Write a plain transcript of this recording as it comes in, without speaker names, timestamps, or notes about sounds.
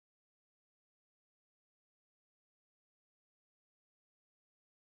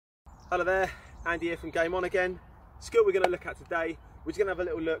Hello there, Andy here from Game On again. Skill we're going to look at today, we're just going to have a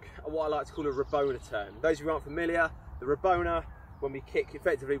little look at what I like to call a Rabona turn. Those of you who aren't familiar, the Rabona, when we kick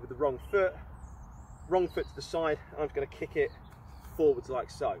effectively with the wrong foot to the side, I'm just going to kick it forwards like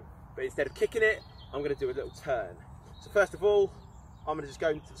so. But instead of kicking it, I'm going to do a little turn. So first of all, I'm going to just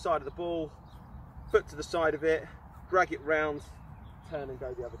go to the side of the ball, foot to the side of it, drag it round, turn and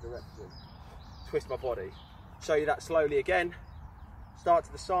go the other direction. Twist my body. Show you that slowly again. Start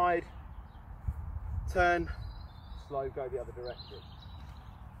to the side, turn, slow, go the other direction.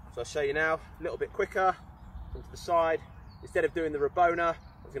 So I'll show you now, a little bit quicker, come to the side. Instead of doing the Rabona,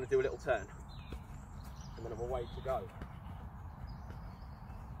 I'm going to do a little turn. And then I'm away to go.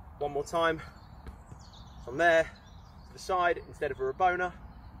 One more time. From there, to the side, instead of a Rabona,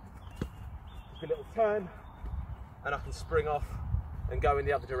 take a little turn, and I can spring off and go in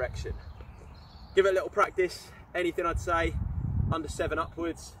the other direction. Give it a little practice. Anything I'd say, under 7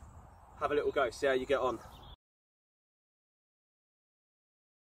 upwards, have a little go, see how you get on.